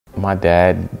My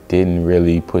dad didn't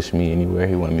really push me anywhere.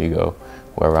 He wanted me to go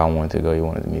wherever I wanted to go. He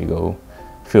wanted me to go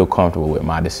feel comfortable with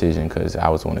my decision because I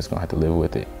was the one that's gonna have to live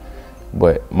with it.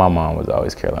 But my mom was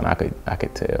always Carolina. I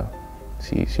could tell.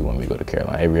 She wanted me to go to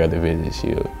Carolina. Every other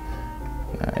visit,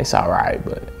 it's all right,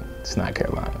 but it's not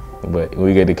Carolina. But when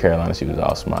we get to Carolina, she was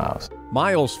all smiles.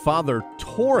 Miles' father,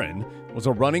 Dorn, was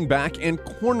a running back and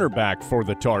cornerback for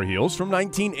the Tar Heels from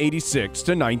 1986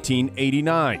 to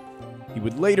 1989. He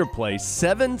would later play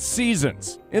 7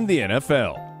 seasons in the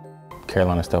NFL.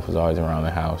 Carolina stuff was always around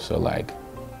the house, so like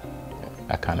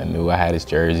I kind of knew. I had his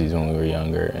jerseys when we were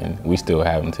younger, and we still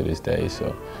have them to this day.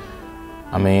 So,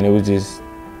 I mean, it was just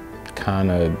kind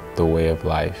of the way of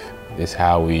life. It's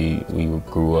how we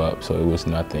grew up, so it was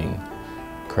nothing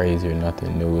crazy or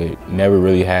nothing new. It never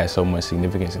really had so much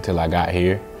significance until I got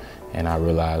here, and I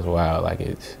realized, wow, like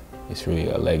it's really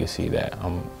a legacy that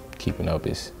I'm keeping up.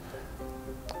 It's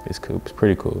cool. It's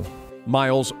pretty cool.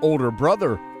 Miles' older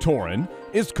brother, Dorn,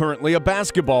 is currently a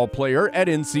basketball player at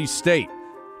NC State.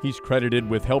 He's credited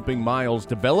with helping Miles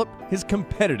develop his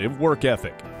competitive work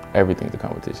ethic. Everything's a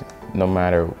competition, no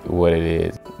matter what it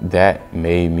is. That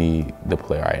made me the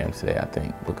player I am today, I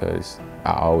think, because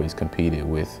I always competed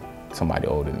with somebody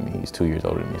older than me. He's 2 years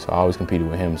older than me, so I always competed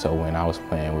with him. So when I was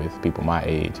playing with people my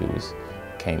age, it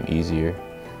came easier.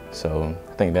 So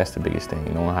I think that's the biggest thing,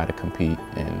 knowing how to compete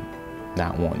and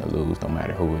not wanting to lose, no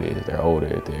matter who it is. If they're older,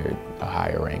 if they're a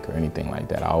higher rank or anything like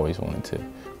that. I always wanted to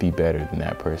be better than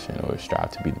that person or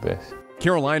strive to be the best.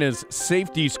 Carolina's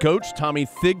safeties coach, Tommy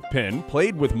Thigpen,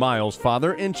 played with Miles'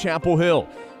 father in Chapel Hill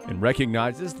and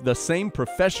recognizes the same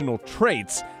professional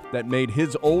traits that made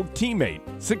his old teammate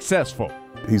successful.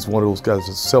 He's one of those guys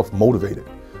that's self-motivated,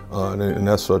 and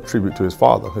that's a tribute to his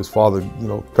father. His father,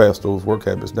 passed those work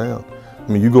habits down.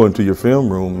 I mean, you go into your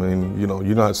film room and,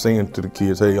 you're not saying to the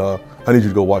kids, hey, I need you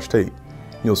to go watch tape.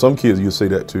 Some kids you'll say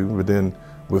that to, but then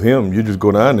with him, you just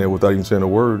go down there without even saying a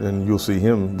word and you'll see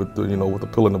him with the, with a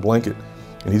pillow and a blanket,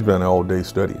 and he's been there all day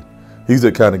studying. He's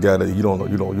that kind of guy that you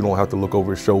don't have to look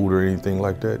over his shoulder or anything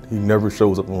like that. He never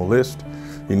shows up on a list.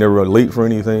 He never late for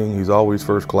anything. He's always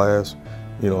first class.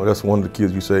 That's one of the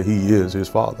kids you say he is his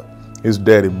father. His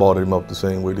daddy brought him up the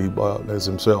same way that he brought as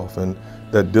himself, and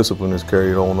that discipline is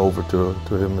carried on over to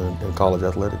him in college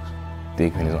athletics.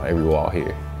 Thigpen is on every wall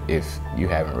here, if you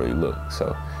haven't really looked.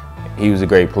 So he was a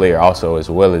great player also, as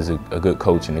well as a good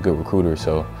coach and a good recruiter.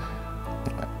 So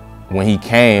when he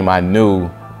came, I knew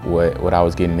what I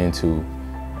was getting into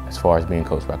as far as being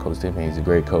coached by Coach Thigpen. He's a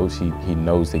great coach. He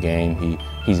knows the game.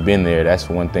 He's been there. That's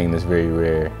one thing that's very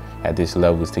rare at this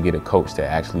level, is to get a coach that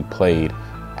actually played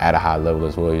at a high level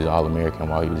as well. He was All-American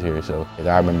while he was here. So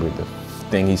I remember the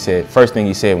first thing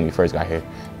he said when we first got here,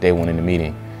 day one in the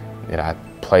meeting, that I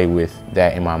play with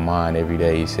that in my mind every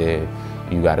day. He said,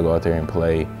 you got to go out there and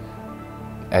play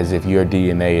as if your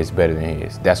DNA is better than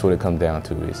his. That's what it comes down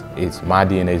to. It's my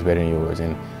DNA is better than yours.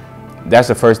 And that's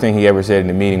the first thing he ever said in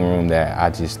the meeting room that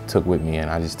I just took with me, and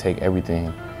I just take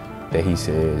everything that he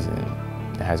says, and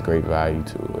it has great value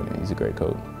to it, and he's a great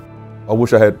coach. I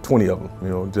wish I had 20 of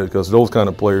them, because those kind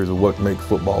of players are what make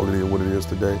football what it is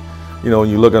today. When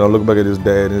you look back at his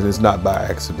dad, and it's not by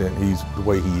accident. He's the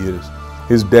way he is.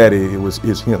 His daddy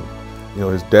is him.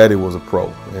 His daddy was a pro,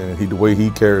 and the way he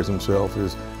carries himself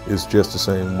is just the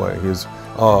same way. He's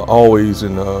always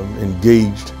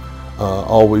engaged,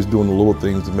 always doing the little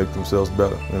things to make themselves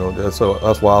better.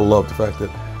 That's why I love the fact that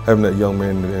having that young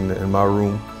man in my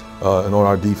room and on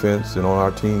our defense and on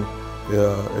our team,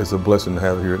 it's a blessing to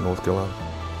have here at North Carolina.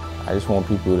 I just want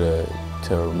people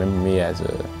to remember me as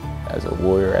a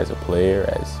warrior, as a player,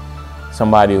 as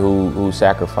somebody who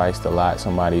sacrificed a lot,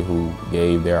 somebody who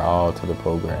gave their all to the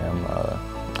program.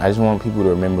 I just want people to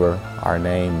remember our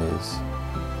name as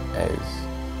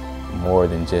more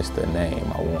than just a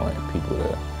name. I want people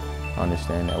to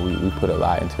understand that we put a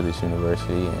lot into this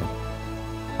university, and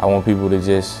I want people to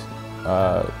just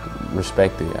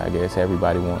respect it. I guess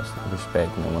everybody wants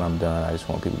respect, and when I'm done, I just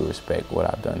want people to respect what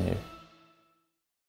I've done here.